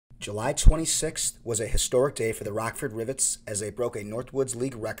July 26th was a historic day for the Rockford Rivets as they broke a Northwoods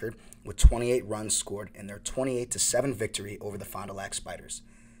League record with 28 runs scored in their 28-7 victory over the Fond du Lac Spiders.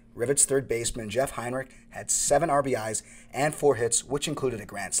 Rivets third baseman Jeff Heinrich had 7 RBIs and 4 hits, which included a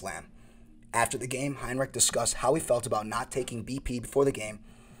grand slam. After the game, Heinrich discussed how he felt about not taking BP before the game,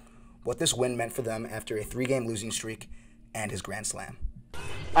 what this win meant for them after a 3-game losing streak, and his grand slam.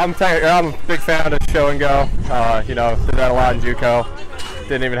 I'm a big fan of show and go. Did that a lot in JUCO.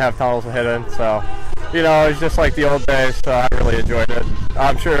 Didn't even have tunnels to hit in, so it was just like the old days. So I really enjoyed it.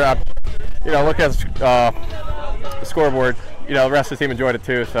 I'm sure, look at the scoreboard. The rest of the team enjoyed it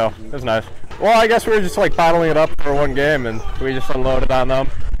too, so it was nice. Well, I guess we were just like bottling it up for one game, and we just unloaded on them.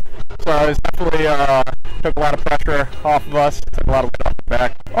 So it was definitely took a lot of pressure off of us, took a lot of weight off the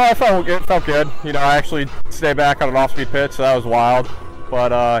back. Oh, it felt good. I actually stayed back on an off-speed pitch, so that was wild.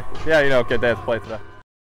 But good day to play today.